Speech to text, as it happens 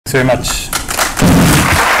Thanks very much.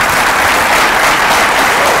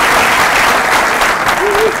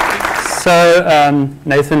 So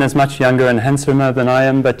Nathan is much younger and handsomer than I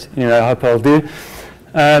am, but I hope I'll do.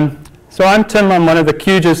 So I'm Tim. I'm one of the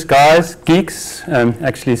QGIS guys, geeks.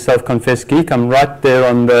 Actually, self-confessed geek. I'm right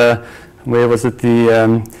there on the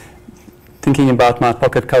thinking about my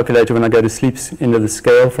pocket calculator when I go to sleep end of the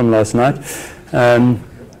scale from last night.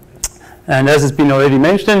 And as has been already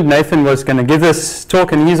mentioned, Nathan was going to give this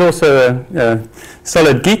talk, and he's also a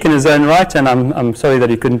solid geek in his own right, and I'm sorry that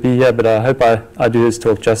he couldn't be here, but I hope I do his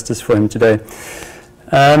talk justice for him today.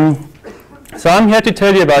 So I'm here to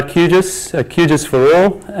tell you about QGIS, QGIS for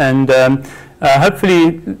all, and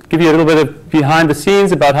hopefully give you a little bit of behind the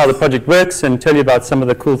scenes about how the project works and tell you about some of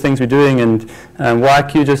the cool things we're doing and why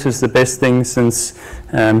QGIS is the best thing since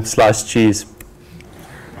sliced cheese.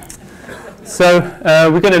 So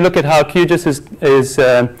we're going to look at how QGIS is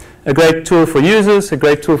a great tool for users, a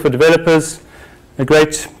great tool for developers, a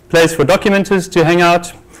great place for documenters to hang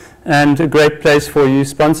out, and a great place for you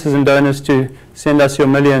sponsors and donors to send us your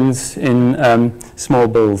millions in small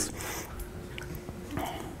bills.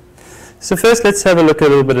 So first, let's have a look a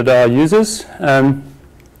little bit at our users.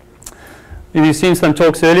 You've seen some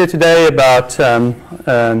talks earlier today about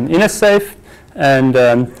InnerSafe, and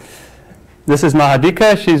this is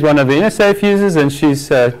Mahadika. She's one of the InnerSafe users, and she's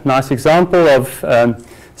a nice example of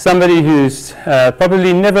somebody who's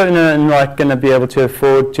probably never in her own right going to be able to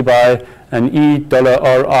afford to buy an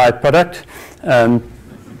 $E$RI product.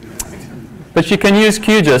 But she can use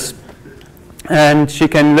QGIS, and she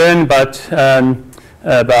can learn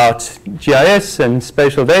about GIS and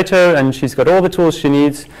spatial data, and she's got all the tools she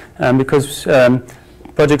needs because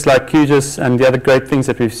projects like QGIS and the other great things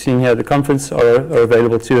that we've seen here at the conference are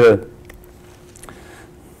available to her.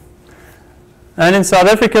 And in South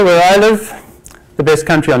Africa, where I live, the best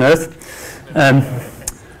country on earth, there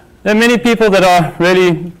are many people that are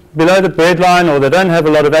really below the breadline, or they don't have a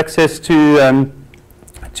lot of access to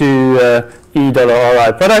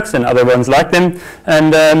E$RI products and other ones like them,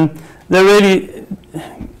 and they're really,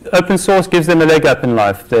 open source gives them a leg up in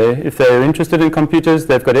life. If they're interested in computers,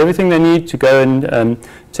 they've got everything they need to go and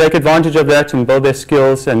take advantage of that and build their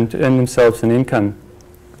skills and earn themselves an income.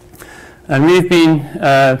 And we've been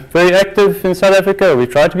very active in South Africa. We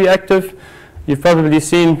try to be active. You've probably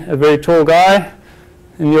seen a very tall guy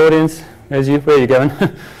in the audience. Where are you going?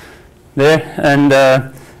 There. And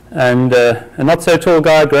a not so tall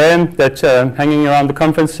guy, Graham, that's hanging around the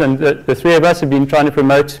conference. And the three of us have been trying to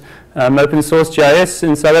promote open source GIS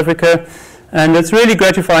in South Africa. And it's really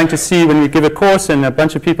gratifying to see when we give a course and a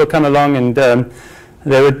bunch of people come along, and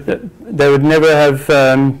they would never have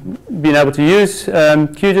been able to use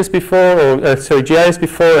QGIS before, or GIS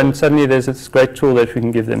before, and suddenly there's this great tool that we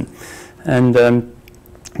can give them. And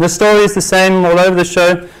the story is the same all over the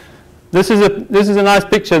show. This is a nice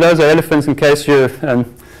picture. Those are elephants, in case you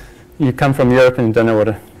come from Europe and don't know what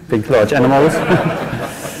a big, large animal is.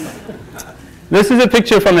 This is a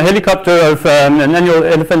picture from a helicopter of an annual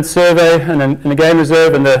elephant survey in a game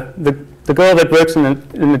reserve, and the girl that works in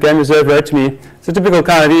the game reserve wrote to me. It's a typical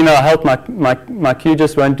kind of email: help, my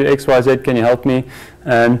QGIS won't do XYZ, can you help me?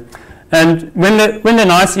 And when they're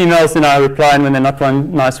nice emails, then I reply, and when they're not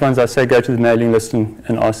nice ones, I say go to the mailing list and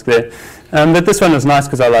ask there. But this one was nice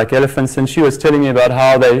because I like elephants, and she was telling me about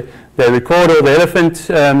how they record all the elephant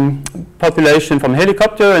population from a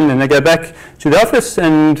helicopter, and then they go back to the office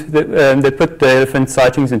and they put the elephant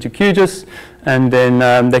sightings into QGIS, and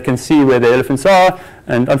then they can see where the elephants are.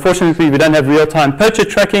 And unfortunately, we don't have real-time poacher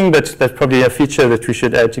tracking, but that's probably a feature that we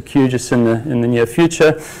should add to QGIS in the near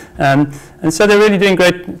future. And so they're really doing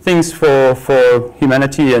great things for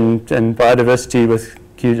humanity and biodiversity with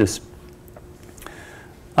QGIS.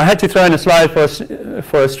 I had to throw in a slide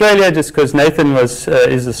for Australia just because Nathan is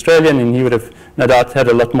Australian, and he would have no doubt had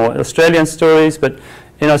a lot more Australian stories. But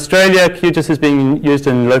in Australia, QGIS is being used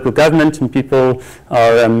in local government, and people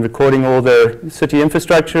are recording all their city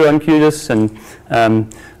infrastructure on QGIS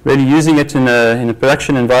and really using it in a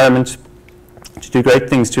production environment to do great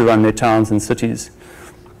things to run their towns and cities.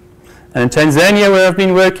 And in Tanzania, where I've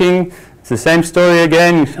been working, it's the same story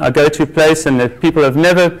again. I go to a place and the people have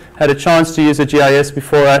never had a chance to use a GIS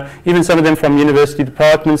before. Even some of them from university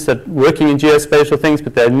departments that working in geospatial things,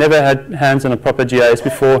 but they've never had hands on a proper GIS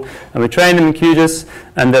before. And we train them in QGIS,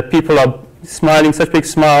 and the people are smiling such big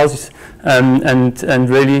smiles and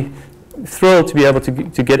really thrilled to be able to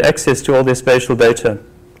get access to all their spatial data.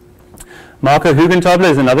 Marco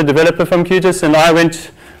Hugenthaler is another developer from QGIS, and I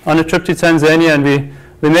went on a trip to Tanzania, and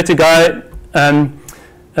we met a guy.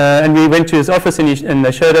 And we went to his office, and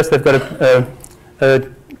they showed us they've got a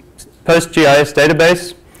post-GIS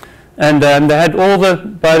database And they had all the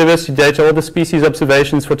biodiversity data, all the species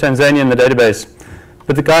observations for Tanzania in the database.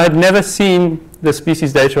 But the guy had never seen the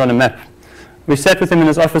species data on a map. We sat with him in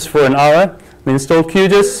his office for an hour. We installed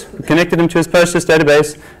QGIS, we connected him to his Postgres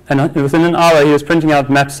database, and within an hour he was printing out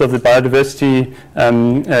maps of the biodiversity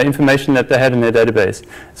information that they had in their database.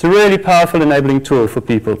 It's a really powerful enabling tool for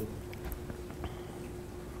people.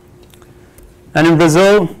 And in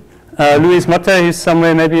Brazil, Luis Mota, who's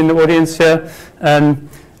somewhere maybe in the audience here,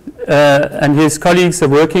 and his colleagues are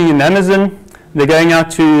working in Amazon. They're going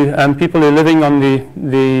out to people who are living on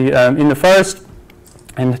in the forest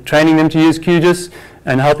and training them to use QGIS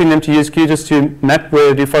and helping them to use QGIS to map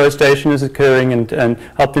where deforestation is occurring and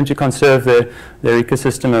help them to conserve their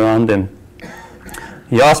ecosystem around them.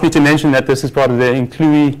 He asked me to mention that this is part of the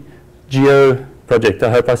QGIS project. I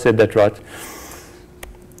hope I said that right.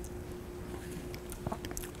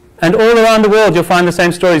 And all around the world, you'll find the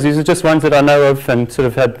same stories. These are just ones that I know of and sort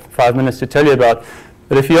of had 5 minutes to tell you about.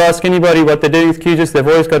 But if you ask anybody what they're doing with QGIS, they've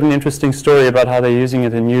always got an interesting story about how they're using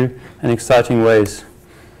it in new and exciting ways.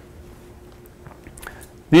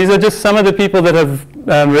 These are just some of the people that have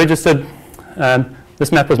registered.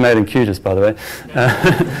 This map was made in QGIS, by the way.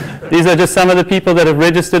 These are just some of the people that have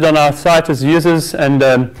registered on our site as users. And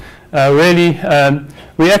really,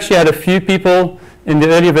 we actually had a few people in the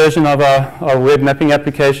earlier version of our web mapping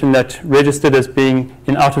application that registered as being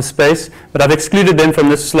in outer space, but I've excluded them from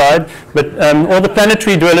this slide. But all the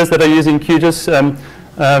planetary dwellers that are using QGIS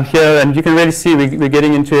here, and you can really see we're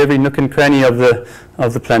getting into every nook and cranny of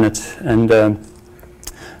the planet. And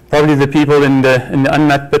probably the people in the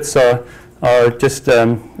unmapped bits are just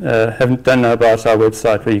don't know about our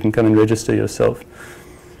website where you can come and register yourself.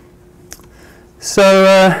 So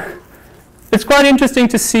it's quite interesting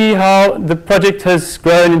to see how the project has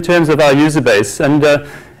grown in terms of our user base. And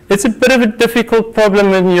it's a bit of a difficult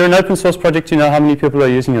problem when you're an open source project to know how many people are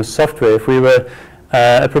using your software. If we were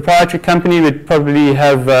a proprietary company, we'd probably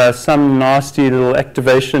have some nasty little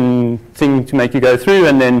activation thing to make you go through,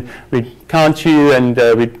 and then we'd count you, and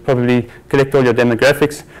we'd probably collect all your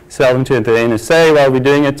demographics, sell them to the NSA while we're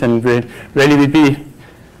doing it, and we'd be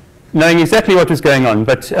knowing exactly what was going on.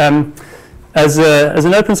 But as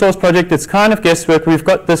an open source project, it's kind of guesswork. We've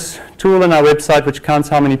got this tool on our website which counts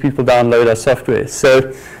how many people download our software.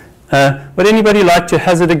 So would anybody like to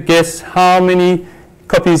hazard a guess how many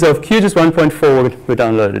copies of QGIS 1.4 were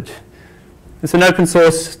downloaded? It's an open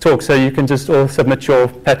source talk, so you can just all submit your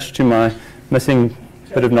patch to my missing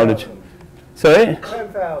bit of knowledge. Sorry?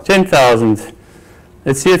 10,000. 10,000.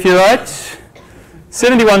 Let's see if you're right.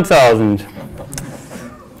 71,000.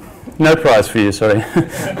 No prize for you, sorry.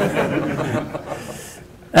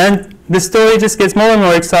 And the story just gets more and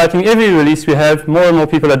more exciting. Every release we have, more and more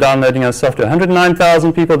people are downloading our software.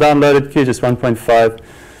 109,000 people downloaded QGIS 1.5.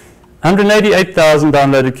 188,000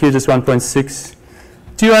 downloaded QGIS 1.6.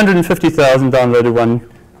 250,000 downloaded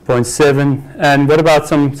 1.7. And what about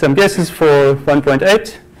some guesses for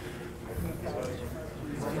 1.8?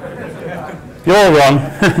 You're all wrong.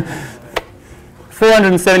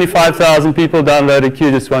 475,000 people downloaded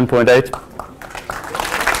QGIS 1.8.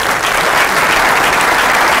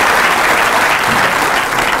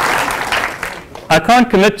 I can't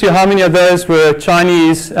commit to how many of those were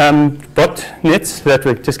Chinese botnets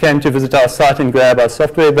that just came to visit our site and grab our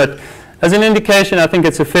software, but as an indication, I think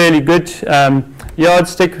it's a fairly good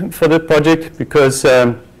yardstick for the project, because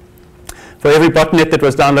for every botnet that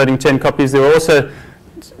was downloading 10 copies, there were also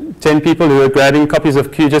 10 people who were grabbing copies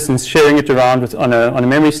of QGIS and sharing it around on a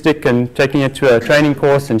memory stick and taking it to a training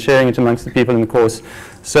course and sharing it amongst the people in the course.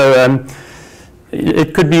 So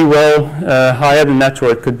it could be well higher than that,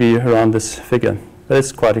 or it could be around this figure. But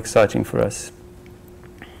it's quite exciting for us.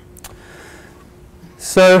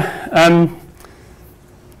 So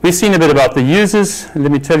we've seen a bit about the users.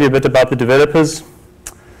 Let me tell you a bit about the developers.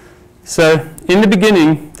 So in the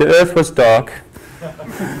beginning, the Earth was dark.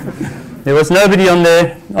 There was nobody on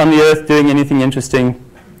the Earth doing anything interesting.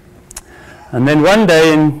 And then one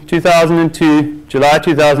day in 2002, July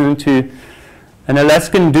 2002, an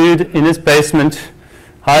Alaskan dude in his basement,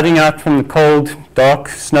 hiding out from the cold, dark,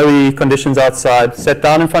 snowy conditions outside, sat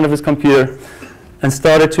down in front of his computer and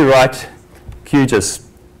started to write QGIS.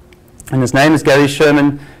 And his name is Gary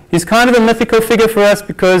Sherman. He's kind of a mythical figure for us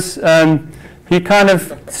because he kind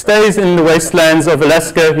of stays in the wastelands of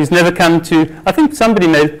Alaska. He's never come to, I think somebody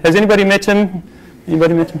has anybody met him?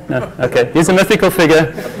 Anybody met him? No, okay. He's a mythical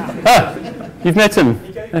figure. Ah, you've met him.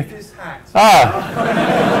 He gave me this hat.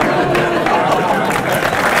 Ah.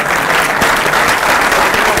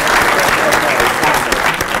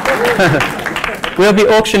 We'll be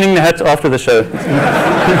auctioning the hat after the show.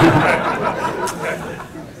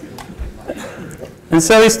 And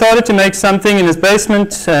so he started to make something in his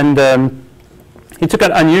basement, and he took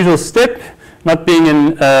an unusual step, not being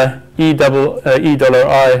an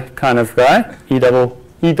E-dollar-I kind of guy,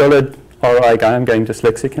 E-dollar-R-I guy, I'm going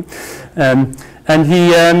dyslexic. And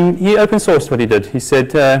he open sourced what he did. He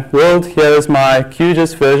said, world, here is my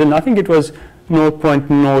QGIS version. I think it was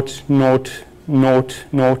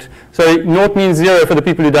 0.0000. So 0 means 0 for the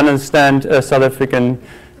people who don't understand South African.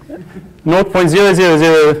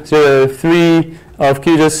 0.00003 of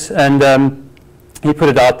QGIS, and he put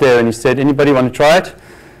it out there and he said, anybody want to try it?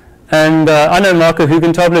 And I know Marco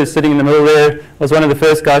Hugentobler is sitting in the middle there, was one of the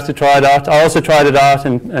first guys to try it out. I also tried it out,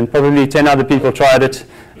 and probably 10 other people tried it.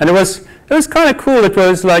 And it was kind of cool. It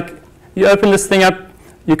was like you open this thing up,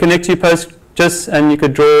 you connect to your PostGIS, and you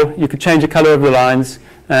could draw, you could change the color of the lines,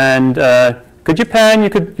 and could you pan,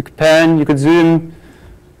 you could pan, you could zoom,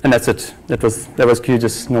 and that's it. That was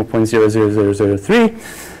QGIS 0.00003.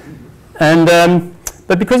 And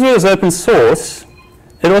but because it was open source,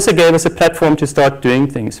 it also gave us a platform to start doing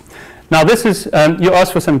things. Now this is, you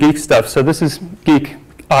asked for some geek stuff, so this is geek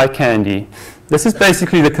eye candy. This is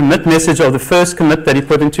basically the commit message of the first commit that he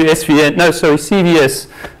put into CVS.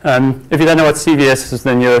 If you don't know what CVS is,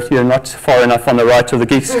 then you're not far enough on the right of the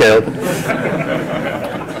geek scale.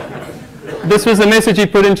 This was the message he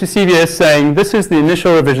put into CVS saying, this is the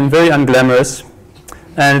initial revision, very unglamorous,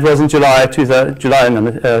 and it was in July 6,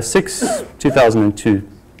 2002.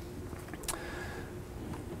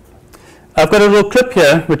 I've got a little clip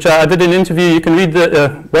here, which I did an interview. You can read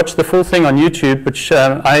watch the full thing on YouTube, which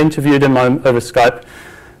I interviewed him over Skype.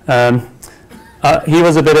 He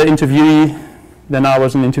was a better interviewee than I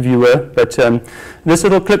was an interviewer, but this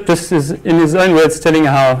little clip just is, in his own words, telling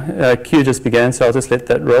how QGIS began, so I'll just let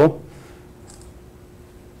that roll.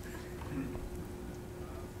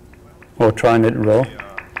 Or try and let it roll.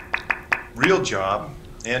 Real job,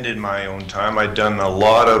 and in my own time, I'd done a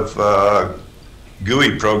lot of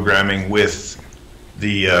GUI programming with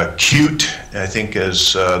the Qt, I think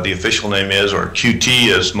as the official name is, or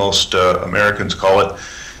Qt as most Americans call it,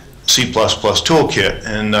 C++ toolkit.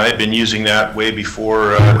 And I'd been using that way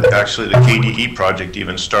before actually the KDE project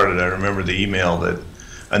even started. I remember the email that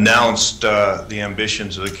announced the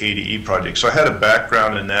ambitions of the KDE project. So I had a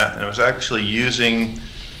background in that, and I was actually using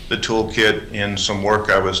the toolkit in some work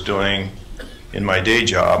I was doing in my day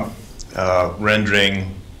job,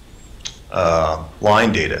 rendering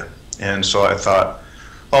line data. And so I thought,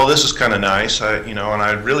 oh, this is kind of nice, and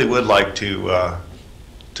I really would like to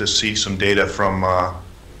see some data from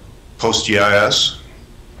PostGIS.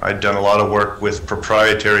 I'd done a lot of work with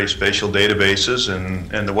proprietary spatial databases, and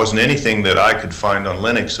there wasn't anything that I could find on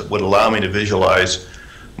Linux that would allow me to visualize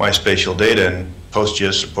my spatial data in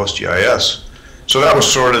PostGIS or PostGIS. So that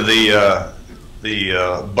was sort of the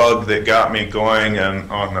bug that got me going, and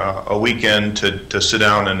on a weekend to sit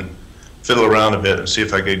down and fiddle around a bit and see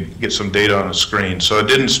if I could get some data on the screen. So it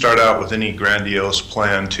didn't start out with any grandiose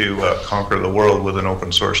plan to conquer the world with an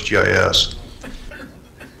open source GIS.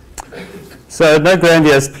 So no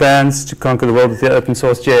grandiose plans to conquer the world with the open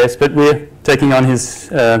source GIS, but we're taking on his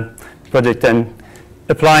project and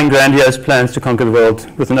applying grandiose plans to conquer the world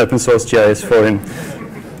with an open source GIS for him.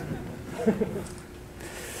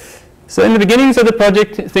 So in the beginnings of the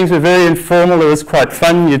project, things were very informal. It was quite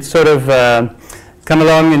fun. You'd sort of come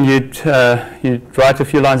along and you'd write a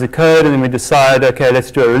few lines of code, and then we'd decide, okay,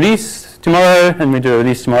 let's do a release tomorrow, and we do a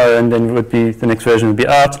release tomorrow, and then the next version would be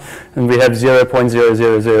out, and we have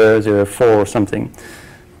 0.00004 or something.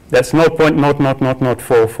 That's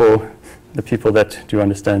 0.00004 for the people that do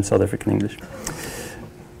understand South African English.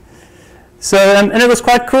 So, and it was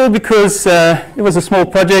quite cool because it was a small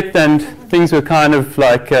project and things were kind of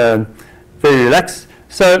like very relaxed.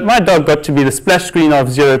 So my dog got to be the splash screen of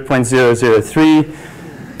 0.003,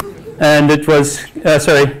 and it was,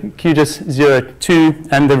 QGIS 02,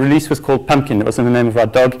 and the release was called Pumpkin. It wasn't the name of our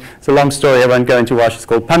dog. It's a long story. I won't go into why she's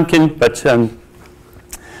called Pumpkin, but, and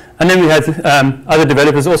then we had other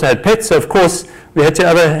developers also had pets, so of course we had to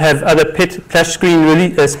have other pet splash screen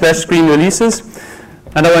releases.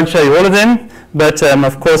 And I won't show you all of them, but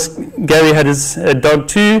of course Gary had his dog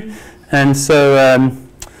too, and so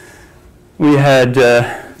we had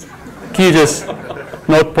QGIS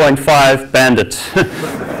 0.5 Bandit,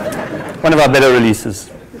 one of our better releases.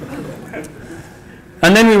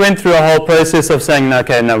 And then we went through a whole process of saying,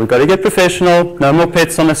 okay, now we've got to get professional, no more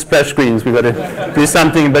pets on the splash screens, we've got to do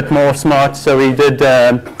something a bit more smart. So we did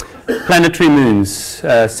planetary moons,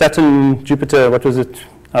 Sutton, Jupiter, what was it?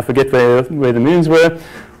 I forget where the moons were.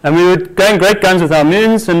 And we were going great guns with our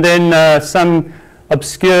moons, and then some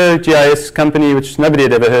obscure GIS company, which nobody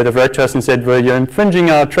had ever heard of, wrote to us and said, well, you're infringing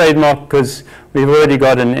our trademark because we've already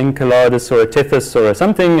got an Enceladus or a Tethys or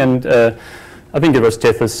something, and I think it was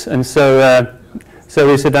Tethys. And so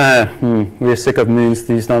we said, we're sick of moons.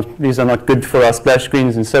 These are not good for our splash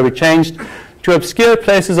screens. And so we changed to obscure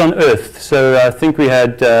places on Earth. So I think we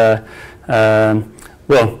had,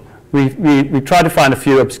 we tried to find a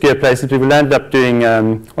few obscure places. We landed up doing,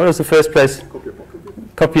 what was the first place?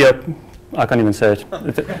 Copiopa. I can't even say it.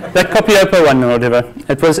 That Copiopa one or whatever.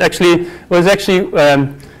 It was actually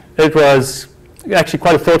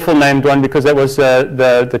quite a thoughtful named one, because that was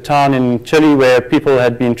the town in Chile where people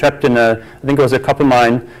had been trapped in I think it was a copper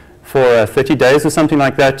mine for 30 days or something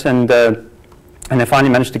like that, and they finally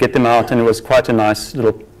managed to get them out, and it was quite a nice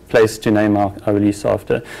little place to name our release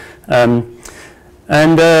after.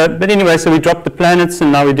 But anyway, so we dropped the planets,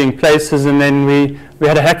 and now we're doing places, and then we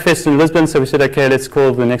had a Hackfest in Lisbon, so we said, okay, let's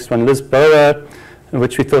call the next one Lisboa,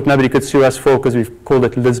 which we thought nobody could sue us for because we've called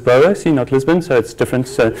it Lisboa, see, not Lisbon, so it's different.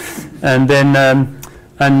 So, and then,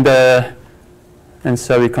 and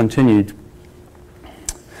so we continued.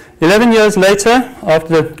 11 years later,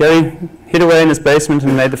 after Gary hid away in his basement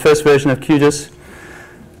and made the first version of QGIS,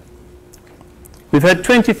 we've had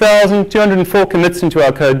 20,204 commits into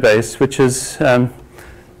our code base, which is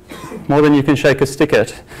more than you can shake a stick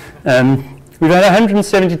at. We've had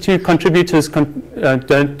 172 contributors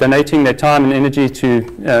donating their time and energy to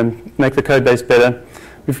make the code base better.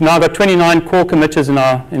 We've now got 29 core committers in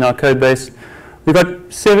our code base. We've got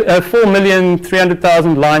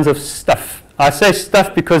 4,300,000 lines of stuff. I say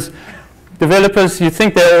stuff because developers, you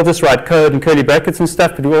think they all just write code and curly brackets and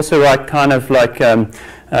stuff, but we also write kind of like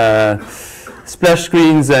splash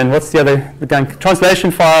screens and what's the other,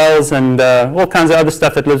 translation files and all kinds of other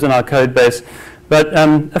stuff that lives in our code base. But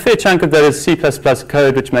a fair chunk of that is C++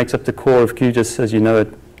 code, which makes up the core of QGIS as you know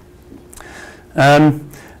it.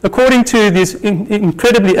 According to this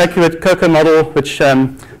incredibly accurate COCO model, which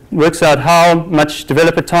works out how much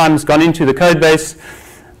developer time has gone into the code base,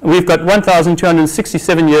 we've got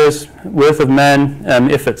 1,267 years worth of man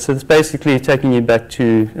effort. So it's basically taking you back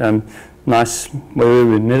to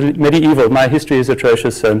medieval. My history is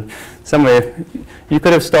atrocious. So somewhere you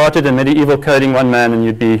could have started in medieval coding one man and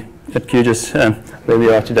you'd be at QGIS where we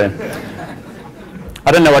are today.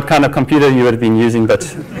 I don't know what kind of computer you would have been using,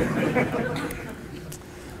 but...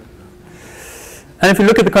 And if you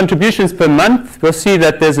look at the contributions per month, we'll see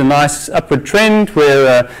that there's a nice upward trend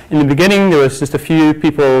where in the beginning there was just a few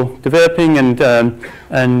people developing, and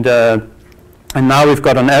now we've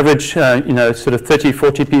got on average sort of 30,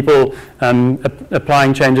 40 people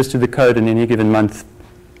applying changes to the code in any given month.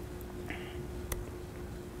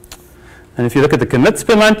 And if you look at the commits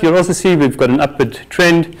per month, you'll also see we've got an upward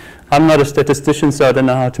trend. I'm not a statistician, so I don't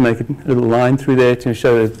know how to make a little line through there to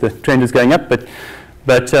show that the trend is going up. But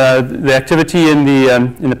the activity in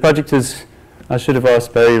the project is, I should have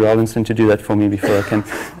asked Barry Robinson to do that for me before I can.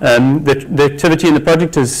 The activity in the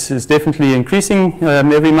project is definitely increasing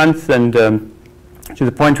every month, and to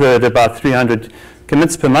the point where at about 300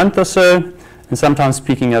 commits per month or so, and sometimes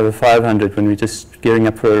peaking over 500 when we're just gearing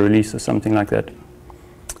up for a release or something like that.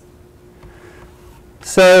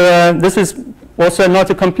 So this is also not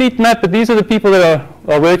a complete map, but these are the people that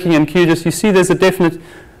are working in QGIS. You see there's a definite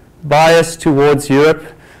bias towards Europe.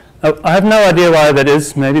 I have no idea why that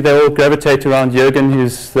is. Maybe they all gravitate around Jürgen,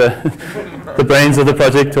 who's the brains of the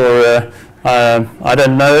project, or I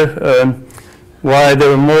don't know why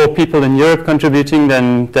there are more people in Europe contributing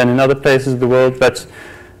than in other places of the world. But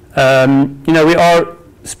we are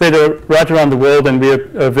spread right around the world, and we're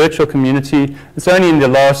a virtual community. It's only in the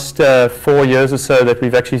last 4 years or so that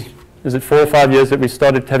we've actually, is it 4 or 5 years that we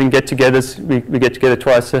started having get-togethers? We get together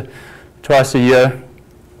twice a year.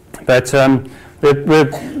 But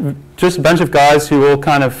we're just a bunch of guys who all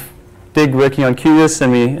kind of dig working on QGIS,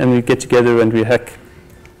 and we get together and we hack.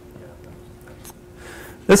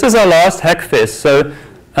 This is our last Hackfest. So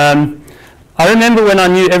I remember when I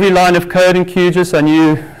knew every line of code in QGIS, I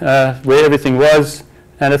knew where everything was.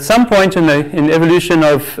 And at some point in the evolution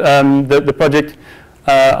of the project,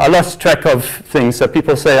 I lost track of things. So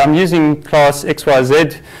people say, I'm using class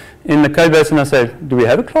XYZ in the code base, and I say, do we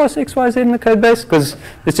have a class XYZ in the code base? Because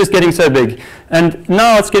it's just getting so big. And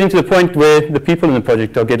now it's getting to the point where the people in the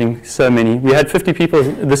project are getting so many. We had 50 people.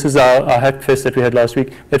 This is our Hackfest that we had last week.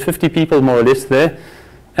 We had 50 people more or less there.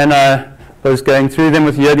 And I was going through them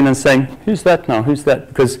with Jürgen and saying, who's that now? Who's that?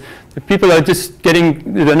 Because the people are just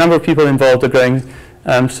getting, the number of people involved are growing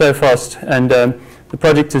so fast. And the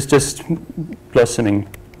project is just blossoming.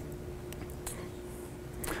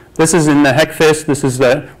 This is in the Hackfest. This is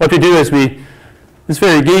what we do is we it's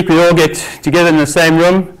very geek. We all get together in the same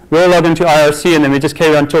room. We all log into IRC, and then we just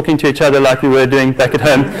carry on talking to each other like we were doing back at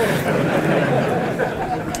home.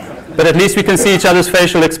 But at least we can see each other's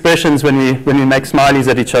facial expressions when we make smileys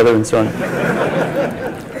at each other and so on.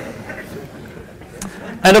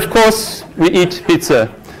 And of course, we eat pizza.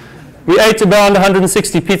 We ate around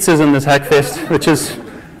 160 pizzas in this Hackfest, which is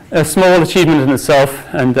a small achievement in itself.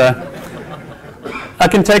 And I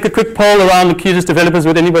can take a quick poll around the QGIS developers.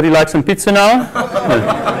 Would anybody like some pizza now?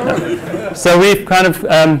 No. So we've kind of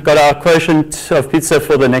got our quotient of pizza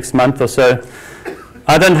for the next month or so.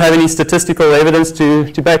 I don't have any statistical evidence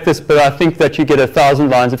to back this, but I think that you get 1,000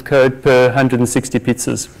 lines of code per 160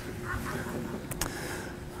 pizzas.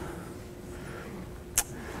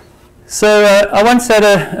 So I once had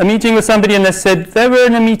a meeting with somebody, and they said they were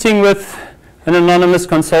in a meeting with an anonymous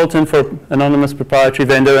consultant for anonymous proprietary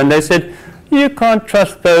vendor, and they said, you can't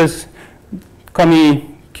trust those commie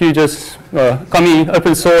QGIS, commie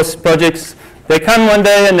open source projects. They come one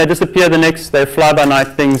day and they disappear the next. They're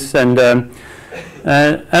fly-by-night things. And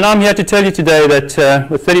I'm here to tell you today that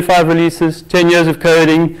with 35 releases, 10 years of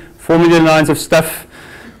coding, 4 million lines of stuff,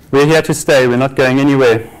 we're here to stay. We're not going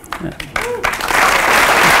anywhere. Yeah.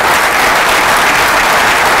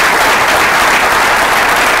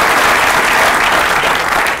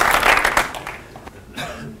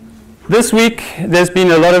 This week, there's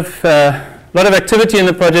been a lot of activity in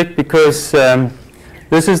the project because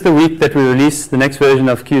this is the week that we release the next version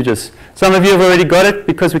of QGIS. Some of you have already got it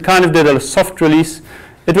because we kind of did a soft release.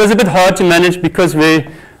 It was a bit hard to manage because we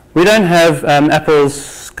don't have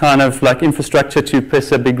Apple's kind of like infrastructure to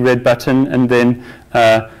press a big red button and then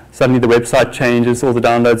suddenly the website changes, all the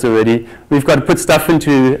downloads are ready. We've got to put stuff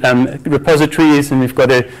into repositories, and we've got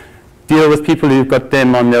to deal with people who've got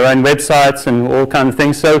them on their own websites and all kind of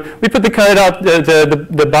things. So we put the code out,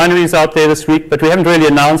 the binaries out there this week, but we haven't really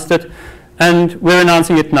announced it. And we're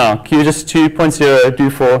announcing it now. QGIS 2.0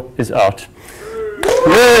 do4 is out.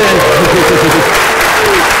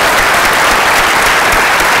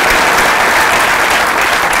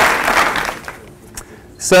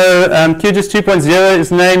 So QGIS 2.0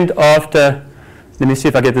 is named after, let me see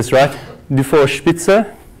if I get this right, do4 Spitze.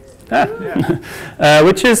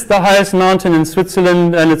 Which is the highest mountain in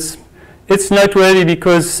Switzerland, and it's noteworthy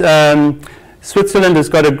because Switzerland has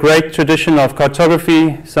got a great tradition of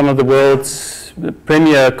cartography. Some of the world's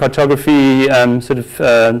premier cartography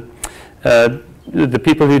the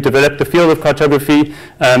people who developed the field of cartography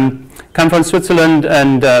come from Switzerland,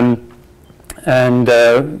 and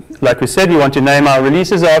like we said, we want to name our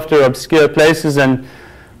releases after obscure places, and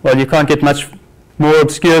well, you can't get much more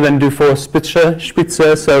obscure than do4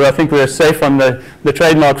 Spitze, so I think we're safe on the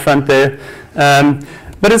trademark front there.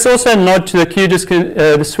 But it's also a nod to the QGIS,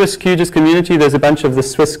 the Swiss QGIS community. There's a bunch of the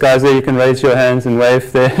Swiss guys there. You can raise your hands and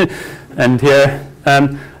wave there and here.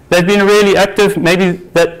 They've been really active. Maybe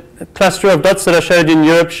that cluster of dots that I showed you in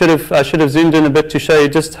Europe I should have zoomed in a bit to show you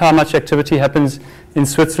just how much activity happens in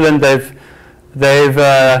Switzerland. They've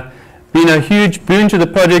been a huge boon to the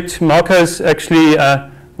project. Marco's actually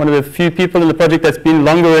one of the few people in the project that's been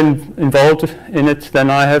longer involved in it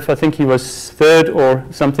than I have. I think he was third or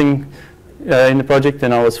something in the project,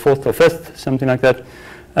 and I was fourth or fifth, something like that.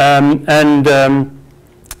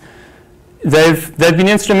 They've been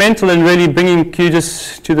instrumental in really bringing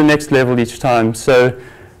QGIS to the next level each time. So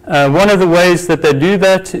one of the ways that they do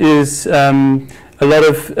that is a lot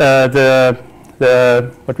of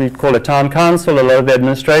what we call a town council, a lot of the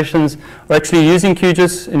administrations are actually using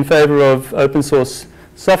QGIS in favor of open source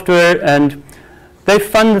software, and they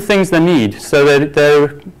fund the things they need. So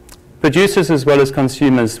they're producers as well as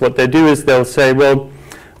consumers. What they do is they'll say, well,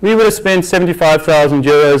 we would have spent 75,000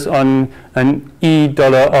 euros on an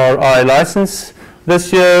 $E$RI license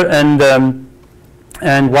this year, and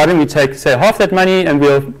why don't we take, say, half that money, and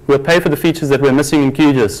we'll pay for the features that we're missing in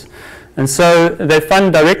QGIS. And so they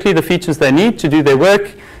fund directly the features they need to do their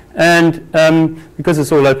work, and because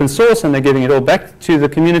it's all open source and they're giving it all back to the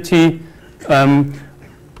community,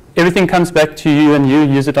 everything comes back to you, and you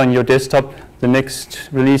use it on your desktop the next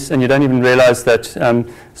release, and you don't even realize that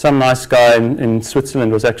some nice guy in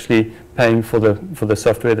Switzerland was actually paying for the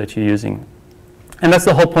software that you're using. And that's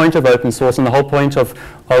the whole point of open source, and the whole point of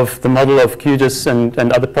the model of QGIS and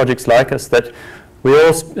other projects like us, that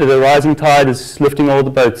the rising tide is lifting all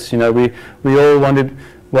the boats. You know, we all want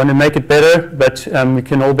to make it better, but we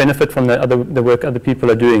can all benefit from the work other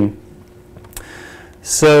people are doing.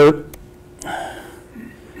 So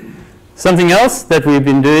something else that we've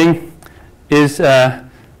been doing is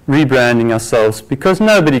rebranding ourselves, because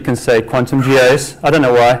nobody can say quantum GIS. I don't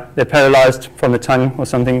know why. They're paralyzed from the tongue or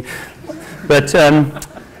something. But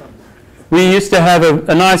We used to have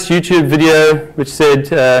a nice YouTube video which said,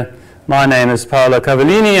 my name is Paolo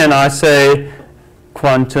Cavallini, and I say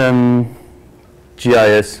quantum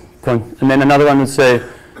GIS. And then another one would say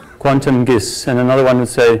quantum GIS, and another one would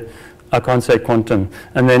say, I can't say quantum.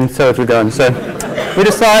 And then so it would go on. So we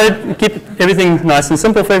decided to keep everything nice and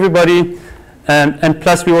simple for everybody. And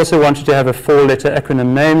plus, we also wanted to have a 4-letter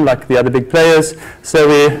acronym name like the other big players. So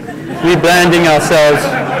we're rebranding ourselves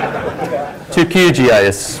to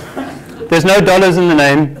QGIS. There's no dollars in the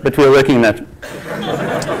name, but we're working on that.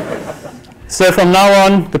 So from now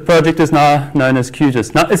on, the project is now known as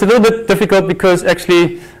QGIS. Now, it's a little bit difficult because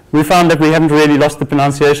actually we found that we haven't really lost the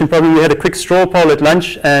pronunciation problem. We had a quick straw poll at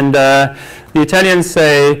lunch, and the Italians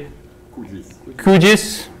say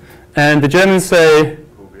QGIS, and the Germans say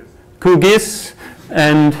QGIS,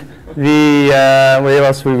 and the, where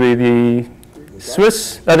else were we? The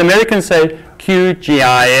Swiss, the Americans say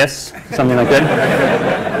QGIS, something like that.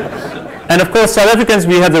 And of course, South Africans,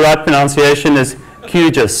 we have the right pronunciation as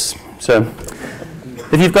QGIS. So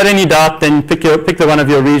if you've got any doubt, then pick the one of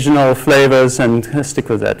your regional flavors and stick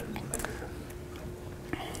with that.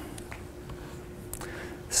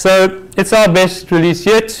 So it's our best release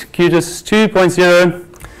yet, QGIS 2.0.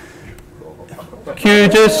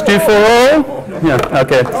 QGIS 2.0. Yeah,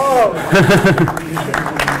 okay.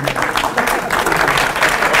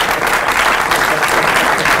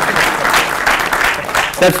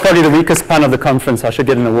 That's probably the weakest pun of the conference. I should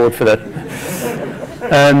get an award for that.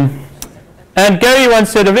 And Gary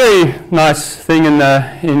once said a very nice thing on the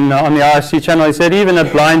IRC channel. He said, even a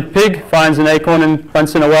blind pig finds an acorn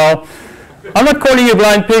once in a while. I'm not calling you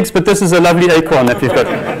blind pigs, but this is a lovely acorn that we've got.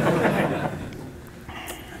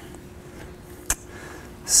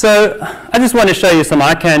 So I just want to show you some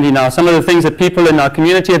eye candy now, some of the things that people in our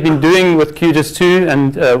community have been doing with QGIS 2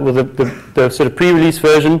 and with the sort of pre-release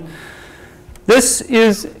version. This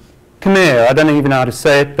is Khmer. I don't even know how to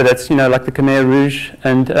say it, but it's, you know, like the Khmer Rouge.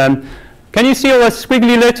 And can you see all those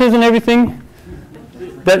squiggly letters and everything?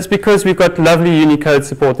 That's because we've got lovely Unicode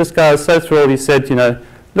support. This guy was so thrilled. He said, you know,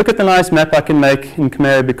 look at the nice map I can make in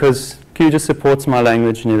Khmer because QGIS supports my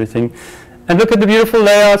language and everything. And look at the beautiful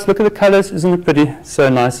layouts. Look at the colors. Isn't it pretty? So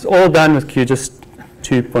nice. It's all done with QGIS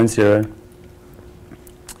 2.0.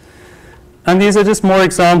 And these are just more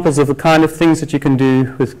examples of the kind of things that you can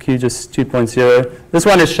do with QGIS 2.0. This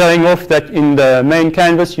one is showing off that in the main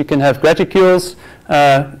canvas you can have graticules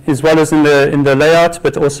as well as in the layout,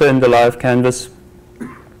 but also in the live canvas.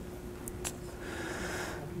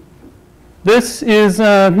 This is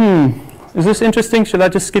this interesting? Should I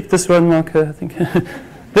just skip this one, Mark? I think.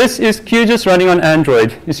 This is QGIS running on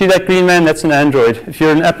Android. You see that green man? That's an Android. If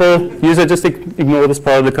you're an Apple user, just ignore this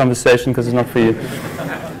part of the conversation because it's not for you.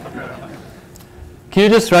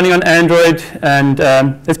 QGIS running on Android, and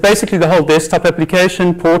it's basically the whole desktop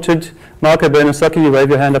application ported. Marco Bernosocki, you wave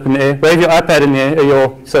your hand up in the air. Wave your iPad in the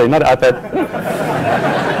air, sorry, not iPad.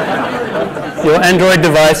 Your Android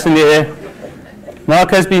device in the air.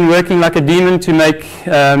 Marco has been working like a demon to make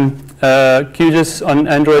QGIS on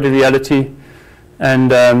Android a reality.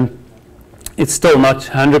 And it's still not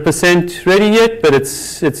 100% ready yet, but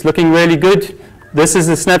it's looking really good. This is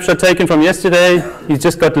a snapshot taken from yesterday. He's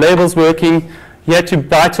just got labels working. He had to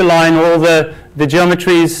byte align all the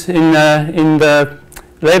geometries in the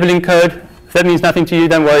labeling code. If that means nothing to you,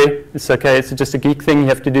 don't worry. It's okay. It's just a geek thing you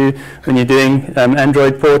have to do when you're doing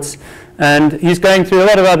Android ports. And he's going through a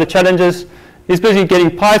lot of other challenges. He's busy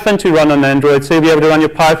getting Python to run on Android, so you'll be able to run your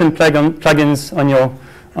Python plugins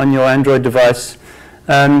on your Android device.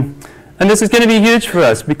 And this is going to be huge for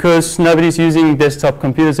us because nobody's using desktop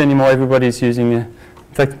computers anymore. Everybody's using, in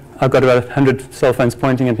fact, I've got about 100 cell phones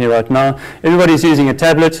pointing at me right now. Everybody's using a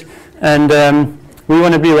tablet, and we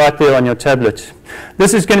want to be right there on your tablet.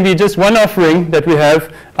 This is going to be just one offering that we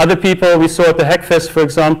have. Other people, we saw at the Hackfest, for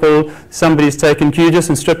example, somebody's taken QGIS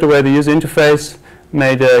and stripped away the user interface,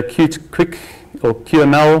 made a quick or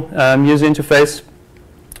QML user interface.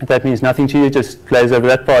 That means nothing to you, just plays over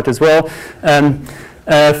that part as well.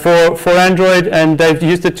 For Android, and they've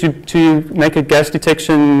used it to make a gas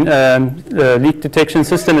detection, leak detection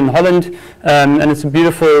system in Holland, and it's a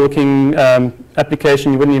beautiful looking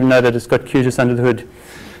application. You wouldn't even know that it's got QGIS under the hood.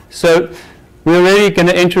 So we're really going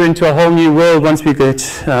to enter into a whole new world once we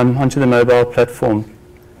get onto the mobile platform.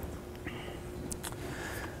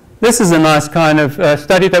 This is a nice kind of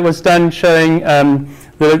study that was done showing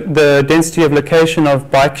the density of location of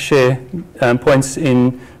bike share points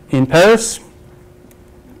in Paris.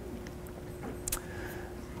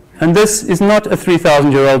 And this is not a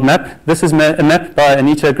 3,000-year-old map. This is a map by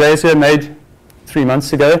Anita Grazier made 3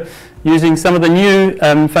 months ago using some of the new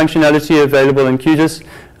functionality available in QGIS.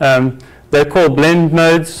 they're called blend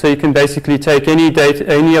modes, so you can basically take any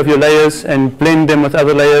of your layers and blend them with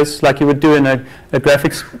other layers like you would do in a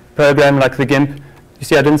graphics program like the GIMP. You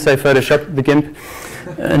see, I didn't say Photoshop, the GIMP.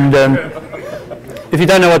 And if you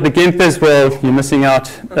don't know what the GIMP is, well, you're missing out.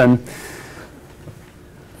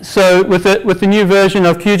 So with the new version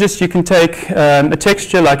of QGIS, you can take a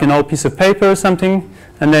texture like an old piece of paper or something,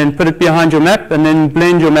 and then put it behind your map, and then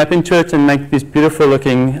blend your map into it and make these beautiful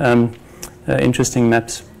looking, interesting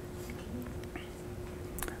maps.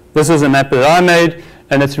 This is a map that I made,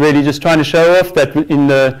 and it's really just trying to show off that in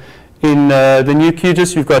the new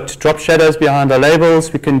QGIS, we've got drop shadows behind our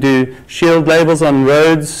labels. We can do shield labels on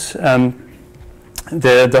roads.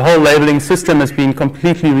 The whole labeling system has been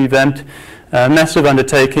completely revamped. Massive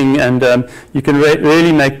undertaking, and you can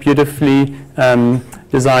really make beautifully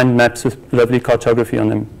designed maps with lovely cartography on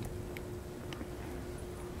them.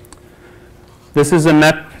 This is a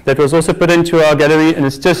map that was also put into our gallery, and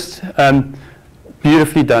it's just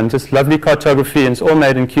beautifully done, just lovely cartography, and it's all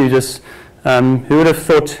made in QGIS. Who would have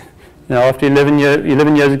thought, you know, after 11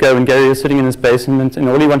 years ago when Gary was sitting in his basement and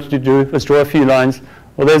all he wanted to do was draw a few lines.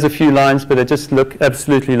 Well, there's a few lines, but they just look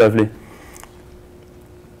absolutely lovely.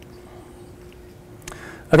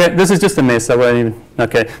 Okay, this is just a mess. I won't even.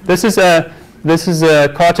 Okay, this is a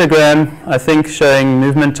cartogram, I think, showing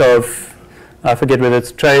movement of, I forget whether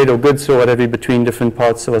it's trade or goods or whatever, between different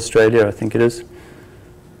parts of Australia. I think it is.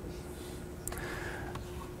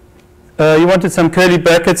 You wanted some curly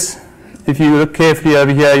brackets. If you look carefully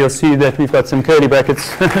over here, you'll see that we've got some curly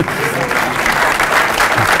brackets.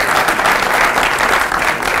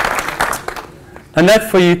 And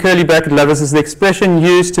that, for you curly bracket lovers, is the expression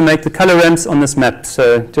used to make the color ramps on this map.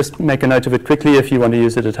 So just make a note of it quickly if you want to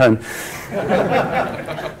use it at home.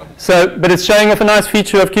 But it's showing off a nice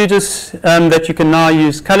feature of QGIS that you can now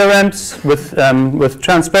use color ramps with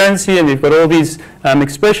transparency, and we've got all these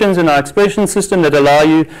expressions in our expression system that allow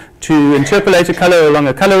you to interpolate a color along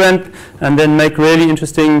a color ramp and then make really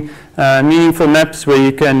interesting, meaningful maps where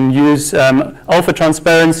you can use alpha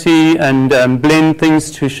transparency and blend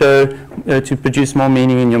things to show, to produce more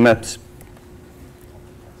meaning in your maps.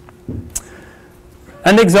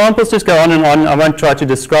 And examples just go on and on. I won't try to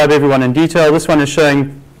describe everyone in detail. This one is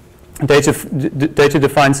showing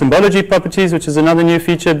data-defined symbology properties, which is another new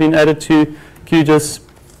feature being added to QGIS.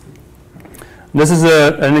 This is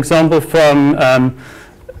an example from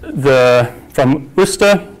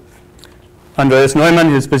Worcester. Andreas Neumann,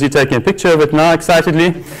 who's busy taking a picture of it now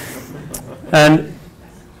excitedly. And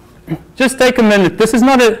just take a minute. This is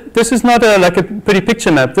not like a pretty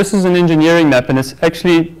picture map. This is an engineering map, and it's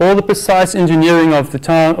actually all the precise engineering of the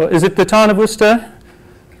town. Or is it the town of Worcester?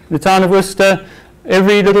 The town of Worcester.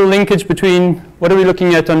 Every little linkage between, what are we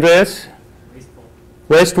looking at, Andreas?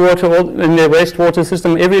 Wastewater, in their wastewater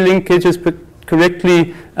system. Every linkage is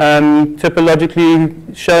correctly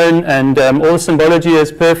topologically shown, and all the symbology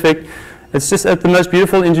is perfect. It's just the most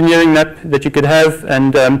beautiful engineering map that you could have,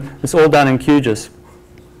 and it's all done in QGIS.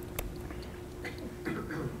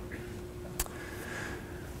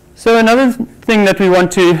 So another thing that we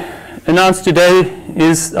want to announce today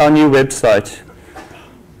is our new website.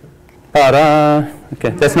 Ta-da! Okay,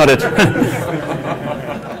 that's not it.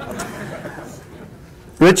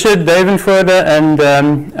 Richard Davenfurter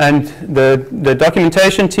and the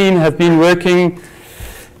documentation team have been working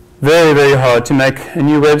very, very hard to make a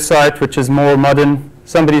new website which is more modern.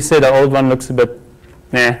 Somebody said our old one looks a bit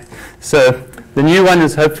meh. So the new one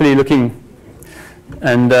is hopefully looking,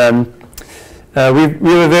 and we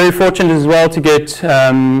were very fortunate as well to get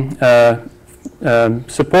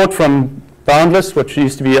support from Boundless, which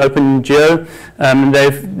used to be OpenGeo, and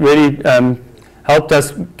they've really helped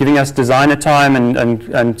us, giving us designer time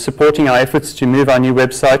and supporting our efforts to move our new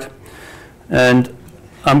website. And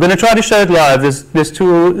I'm going to try to show it live.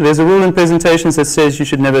 There's a rule in presentations that says you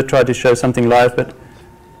should never try to show something live, but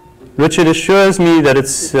Richard assures me that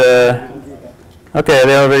it's okay.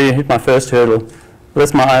 They already hit my first hurdle. Well,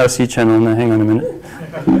 that's my IRC channel. Now, hang on a minute.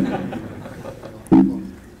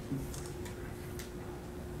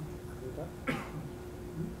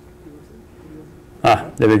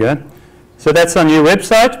 There we go. So that's our new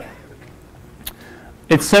website.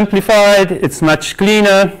 It's simplified, it's much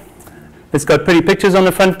cleaner, it's got pretty pictures on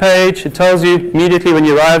the front page, it tells you immediately when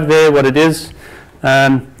you arrive there what it is,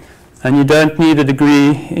 and you don't need a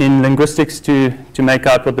degree in linguistics to make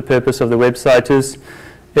out what the purpose of the website is.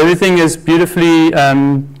 Everything is beautifully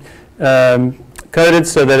coded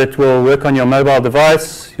so that it will work on your mobile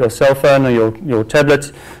device, your cell phone or your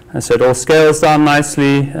tablet, and so it all scales down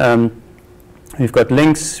nicely. We've got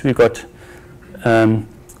links, we've got a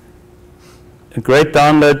great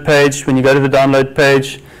download page. When you go to the download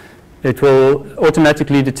page, It will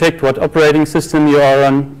automatically detect what operating system you are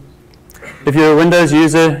on. If you're a Windows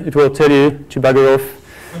user, it will tell you to bugger off.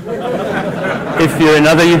 If you're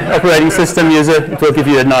another operating system user, it will give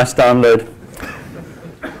you a nice download.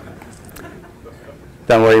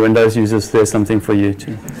 Don't worry, Windows users, there's something for you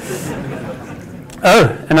too.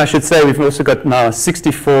 Oh, and I should say we've also got now a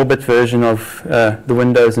 64-bit version of the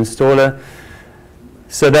Windows installer.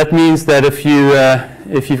 So that means that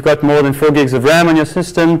if you've got more than 4 gigs of RAM on your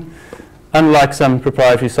system, unlike some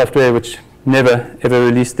proprietary software which never ever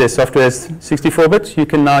released their software as 64-bit, you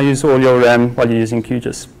can now use all your RAM while you're using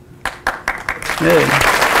QGIS. Yeah.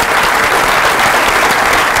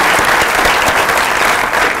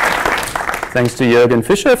 Thanks to Jürgen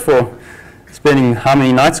Fischer for spending how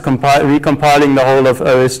many nights recompiling the whole of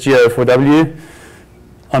OSGeo4W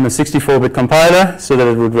on a 64-bit compiler so that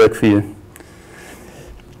it would work for you.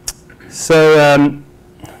 So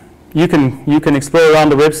you can explore around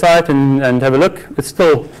the website and have a look. It's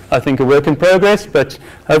still, I think, a work in progress, but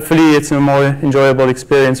hopefully it's a more enjoyable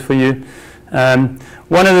experience for you.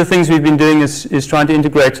 One of the things we've been doing is trying to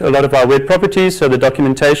integrate a lot of our web properties, so the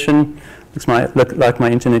documentation. Look like my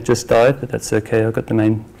internet just died, but that's okay. I've got the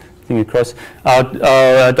main thing across.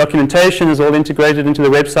 Our documentation is all integrated into the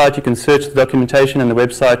website. You can search the documentation and the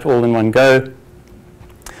website all in one go.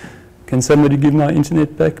 Can somebody give my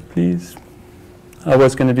internet back, please? I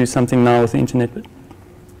was going to do something now with the internet, but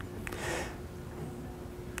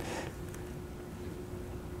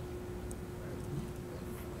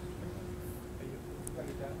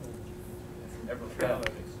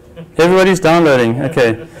everybody's downloading.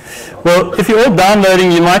 Okay. Well, if you're all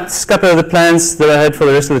downloading, you might scupper the plans that I had for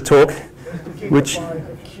the rest of the talk, which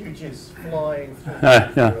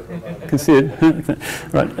yeah, I can see it.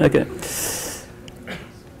 Right. Okay.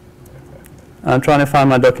 I'm trying to find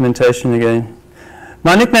my documentation again.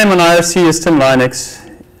 My nickname on IRC is Tim Linux.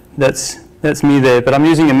 That's me there, but I'm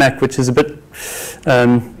using a Mac, which is a bit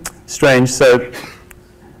strange. So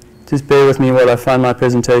just bear with me while I find my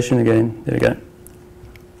presentation again. There we go.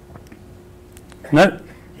 No?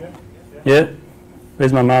 Yeah?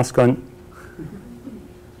 Where's my mouse gone?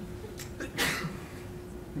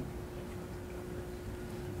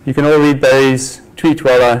 You can all read Barry's tweet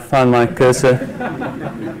while I find my cursor.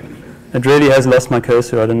 It really has lost my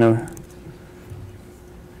cursor, I don't know.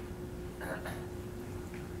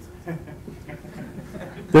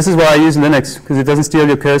 This is why I use Linux, because it doesn't steal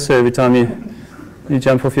your cursor every time you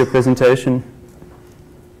jump off your presentation.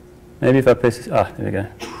 Maybe if I press this, there we go.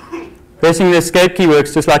 Pressing the escape key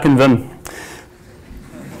works just like in Vim.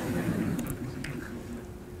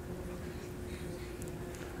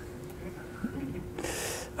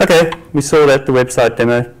 Okay, we saw that, the website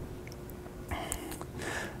demo.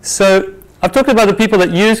 So I've talked about the people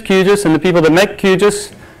that use QGIS and the people that make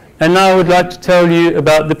QGIS, and now I would like to tell you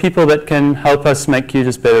about the people that can help us make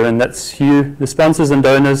QGIS better, and that's you, the sponsors and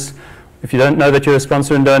donors. If you don't know that you're a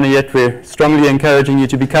sponsor and donor yet, we're strongly encouraging you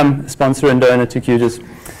to become a sponsor and donor to QGIS.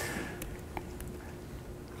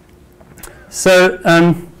 So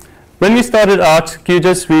when we started out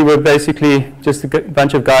QGIS, we were basically just a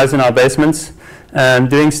bunch of guys in our basements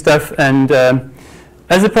doing stuff, and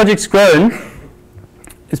as the project's grown,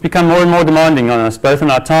 it's become more and more demanding on us, both on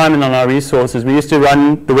our time and on our resources. We used to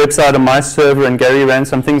run the website on my server, and Gary ran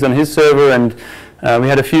some things on his server, and we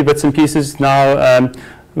had a few bits and pieces. Now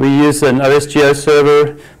we use an OSGeo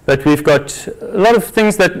server, but we've got a lot of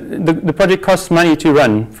things that the project costs money to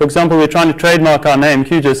run. For example, we're trying to trademark our name,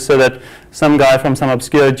 QGIS, so that some guy from some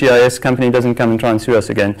obscure GIS company doesn't come and try and sue us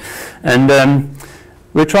again. And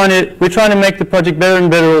we're trying to make the project better and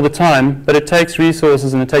better all the time, but it takes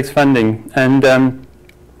resources and it takes funding. And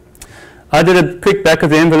I did a quick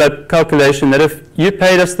back-of-the-envelope calculation that if you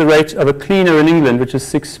paid us the rate of a cleaner in England, which is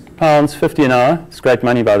 £6.50 an hour, it's great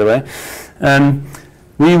money by the way,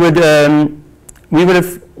 it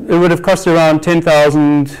would have cost around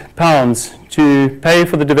 £10,000 to pay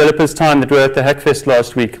for the developers' time that were at the Hackfest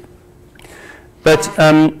last week. But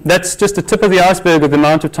that's just the tip of the iceberg of the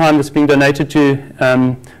amount of time that's being donated to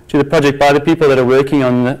the project by the people that are working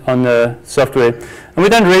on the software. And we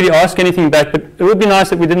don't really ask anything back, but it would be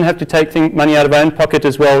nice if we didn't have to take money out of our own pocket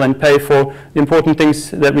as well and pay for the important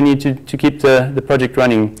things that we need to keep the project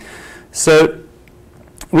running. So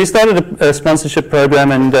we started a sponsorship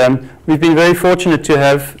program, and we've been very fortunate to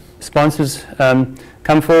have sponsors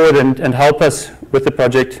come forward and help us with the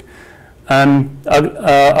project.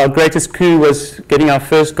 Our greatest coup was getting our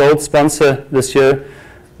first gold sponsor this year,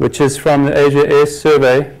 which is from the Asia Air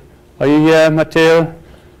Survey. Are you here, Matteo?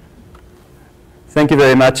 Thank you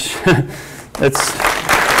very much.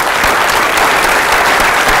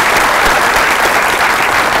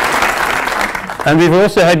 And we've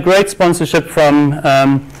also had great sponsorship from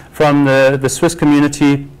the Swiss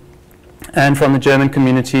community and from the German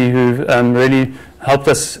community, who've really helped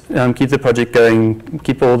us keep the project going,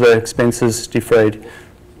 keep all the expenses defrayed.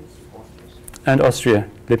 And Austria.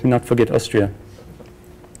 Let me not forget Austria.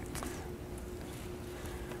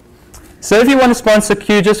 So if you want to sponsor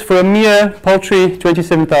QGIS for a mere paltry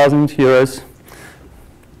 27,000 euros,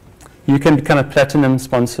 you can become a platinum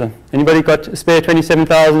sponsor. Anybody got a spare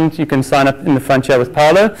 27,000? You can sign up in the front here with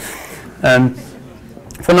Paolo.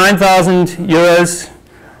 For 9,000 euros,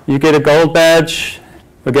 you get a gold badge.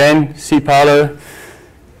 Again, see Paolo.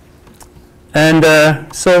 And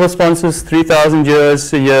silver sponsors 3,000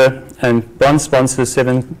 euros a year, and bronze sponsors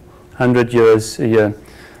 700 euros a year.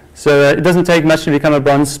 So it doesn't take much to become a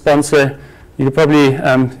bronze sponsor. You could probably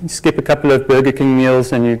skip a couple of Burger King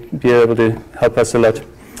meals and you'd be able to help us a lot.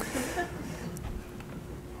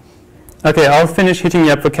 Okay, I'll finish hitting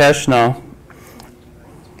you up for cash now.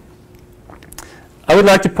 I would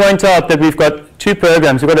like to point out that we've got two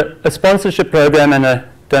programs. We've got a sponsorship program and a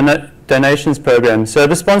donations program. So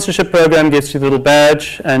the sponsorship program gets you the little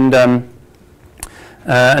badge, and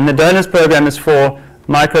the donors program is for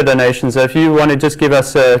micro donations. So if you want to just give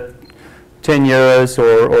us 10 euros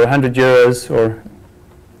or 100 euros or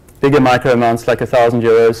bigger micro amounts like 1,000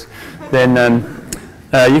 euros, then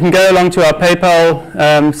you can go along to our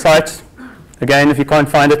PayPal site. Again, if you can't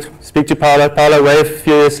find it, speak to Paolo. Paolo, wave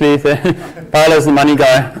furiously. Paolo's the money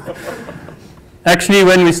guy. Actually,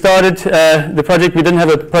 when we started the project, we didn't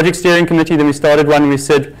have a project steering committee. Then we started one, and we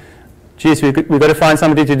said, geez, we've got to find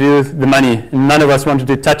somebody to do with the money. And none of us wanted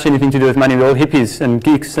to touch anything to do with money. We're all hippies and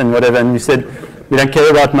geeks and whatever. And we said, we don't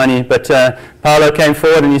care about money. But Paolo came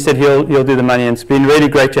forward, and he said he'll do the money. And it's been really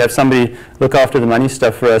great to have somebody look after the money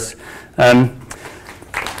stuff for us.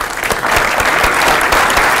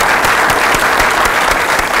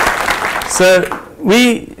 So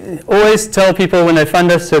we always tell people when they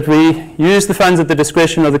fund us that we use the funds at the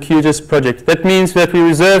discretion of the QGIS project. That means that we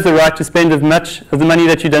reserve the right to spend as much of the money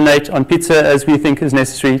that you donate on pizza as we think is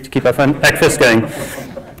necessary to keep our access going.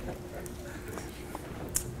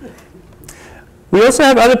 We also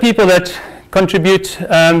have other people that contribute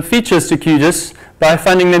features to QGIS by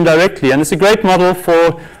funding them directly. And it's a great model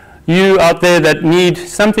for you out there that need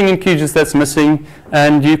something in QGIS that's missing,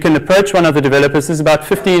 and you can approach one of the developers. There's about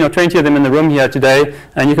 15 or 20 of them in the room here today,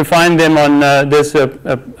 and you can find them on, there's a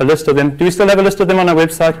list of them. Do we still have a list of them on our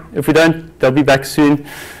website? If we don't, they'll be back soon.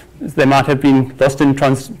 They might have been lost in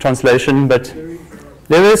translation, but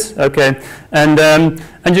there is? Okay. And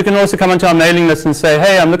you can also come onto our mailing list and say,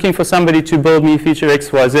 hey, I'm looking for somebody to build me feature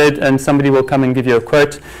X, Y, Z, and somebody will come and give you a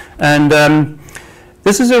quote. And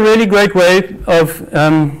this is a really great way of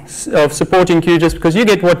supporting QGIS, because you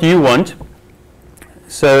get what you want.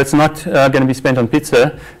 So it's not going to be spent on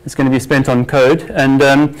pizza. It's going to be spent on code. And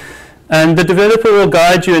the developer will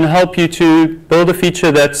guide you and help you to build a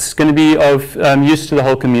feature that's going to be of use to the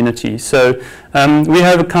whole community. So we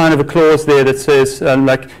have a kind of a clause there that says,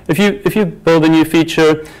 like, if you build a new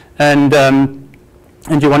feature and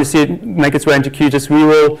you want to see it make its way into QGIS, we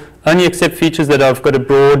will only accept features that have got a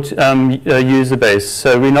broad user base.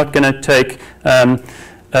 So we're not going to take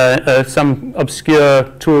some obscure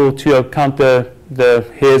tool to count the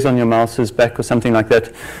hairs on your mouse's back or something like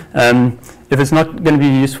that. If it's not going to be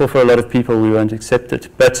useful for a lot of people, we won't accept it.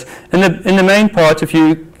 But in the main part, if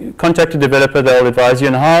you contact a developer, they'll advise you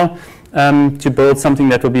on how to build something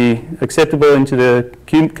that will be acceptable into the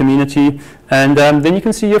community, and then you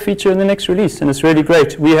can see your feature in the next release, and it's really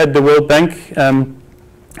great. We had the World Bank and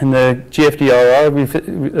the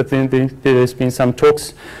GFDRR. There's been some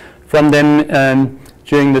talks from them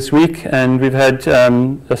during this week, and we've had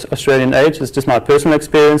Australian Aid. It's just my personal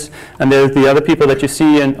experience, and there's the other people that you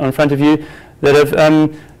see in front of you that have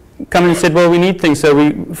come and said, well, we need things. So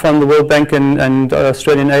we, from the World Bank and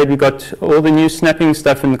Australian Aid, we got all the new snapping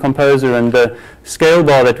stuff in the Composer, and the scale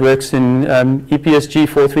bar that works in EPSG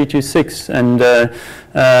 4326, and web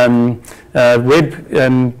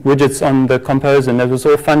widgets on the Composer. And that was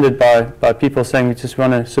all funded by people saying we just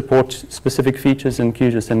want to support specific features in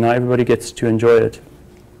QGIS, and now everybody gets to enjoy it.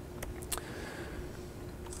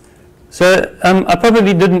 So I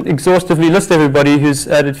probably didn't exhaustively list everybody who's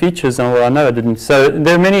added features, or I know I didn't. So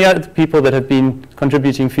there are many other people that have been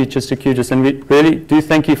contributing features to QGIS, and we really do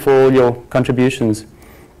thank you for all your contributions.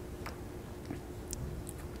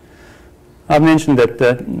 I've mentioned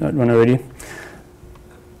that one already.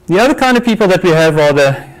 The other kind of people that we have are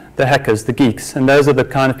the hackers, the geeks, and those are the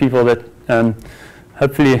kind of people that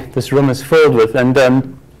hopefully this room is filled with. And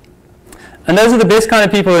those are the best kind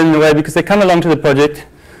of people in a way, because they come along to the project,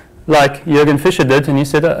 like Jürgen Fischer did, and he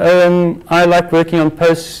said, I like working on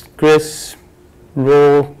Postgres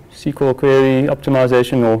raw SQL query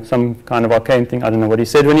optimization or some kind of arcane thing. I don't know what he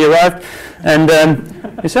said when he arrived. And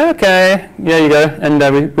we say, okay, there you go. And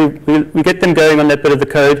we get them going on that bit of the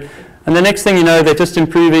code. And the next thing you know, they're just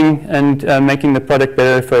improving and making the product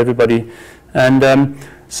better for everybody. And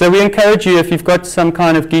so we encourage you, if you've got some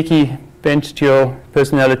kind of geeky bent to your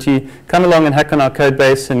personality, come along and hack on our code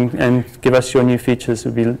base and give us your new features.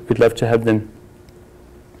 We'd love to have them.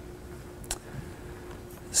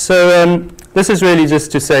 So this is really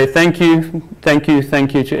just to say thank you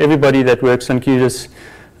to everybody that works on QGIS.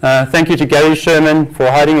 Thank you to Gary Sherman for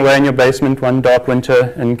hiding away in your basement one dark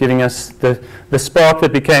winter and giving us the spark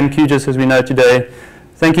that became QGIS as we know today.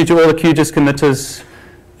 Thank you to all the QGIS committers.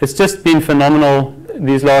 It's just been phenomenal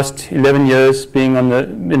these last 11 years being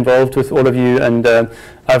involved with all of you, and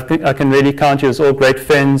I can really count you as all great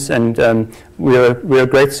friends, and we're a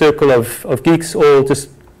great circle of geeks all just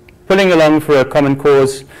pulling along for a common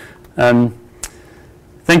cause.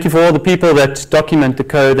 Thank you for all the people that document the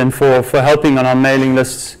code and for helping on our mailing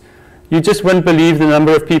lists. You just wouldn't believe the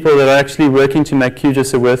number of people that are actually working to make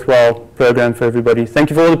QGIS a worthwhile program for everybody. Thank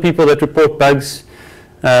you for all the people that report bugs,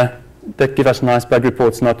 that give us nice bug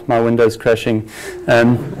reports, not my Windows crashing.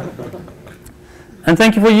 And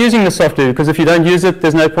thank you for using the software, because if you don't use it,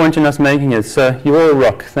 there's no point in us making it. So you all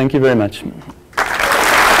rock. Thank you very much.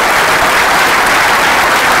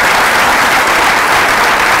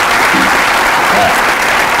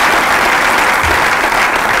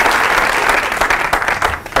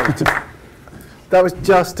 That was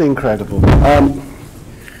just incredible.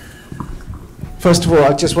 First of all,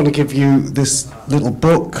 I just want to give you this little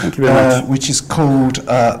book, which is called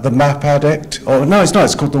The Map Addict. Oh, no, it's not.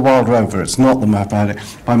 It's called The Wild Rover. It's not The Map Addict,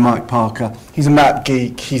 by Mike Parker. He's a map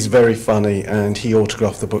geek. He's very funny, and he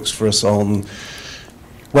autographed the books for us on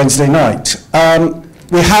Wednesday night.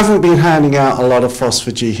 We haven't been handing out a lot of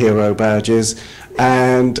FOSS4G hero badges,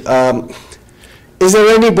 and is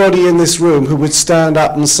there anybody in this room who would stand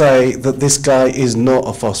up and say that this guy is not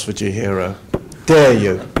a FOSS4G hero? Dare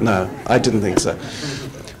you? No, I didn't think so.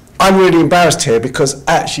 I'm really embarrassed here because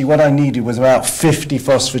actually what I needed was about 50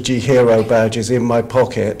 FOSS4G hero badges in my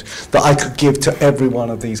pocket that I could give to every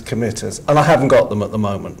one of these committers, and I haven't got them at the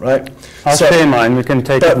moment, right? I'll share mine. We can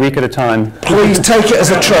take it a week at a time. Please take it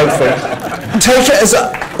as a trophy. Take it as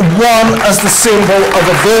as the symbol of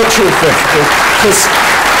a virtual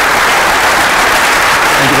 50,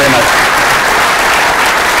 Thank you very much.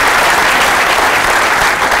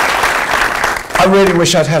 I really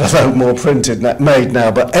wish I'd had a load more made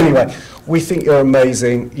now, but anyway, we think you're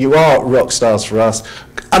amazing. You are rock stars for us.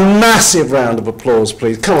 A massive round of applause,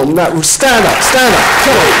 please. Come on, stand up, come on,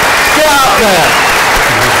 get out there.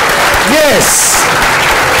 Yes.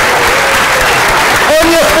 On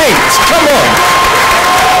your feet, come on.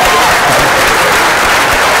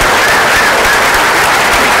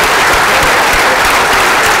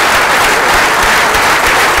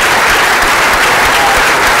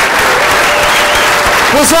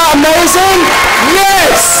 Was that amazing?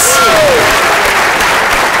 Yes!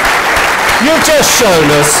 You've just shown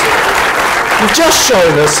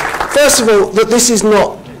us, first of all, that this is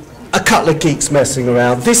not a couple of geeks messing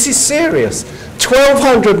around. This is serious.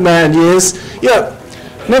 1,200 man-years. You know,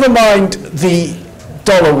 never mind the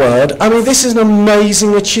dollar word. I mean, this is an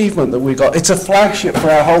amazing achievement that we got. It's a flagship for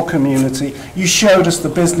our whole community. You showed us the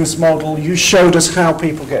business model. You showed us how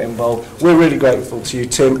people get involved. We're really grateful to you,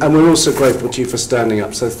 Tim, and we're also grateful to you for standing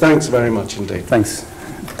up. So thanks very much indeed. Thanks.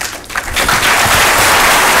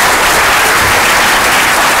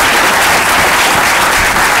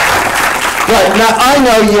 Right, now I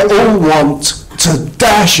know you all want to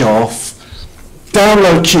dash off,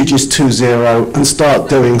 download QGIS 2.0 and start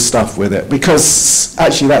doing stuff with it, because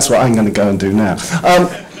actually that's what I'm going to go and do now.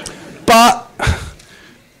 But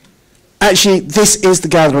actually this is the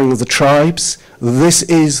gathering of the tribes. This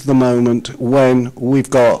is the moment when we've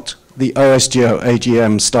got the OSGeo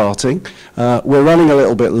AGM starting. We're running a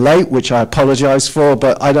little bit late, which I apologize for,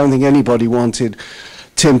 but I don't think anybody wanted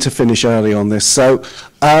Tim to finish early on this. So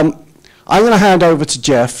I'm going to hand over to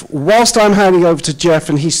Jeff. Whilst I'm handing over to Jeff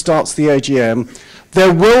and he starts the AGM,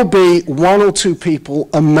 there will be one or two people,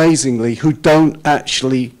 amazingly, who don't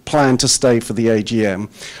actually plan to stay for the AGM.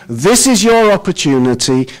 This is your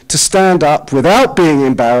opportunity to stand up without being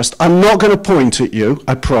embarrassed. I'm not going to point at you,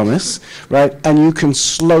 I promise, right? And you can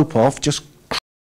slope off, just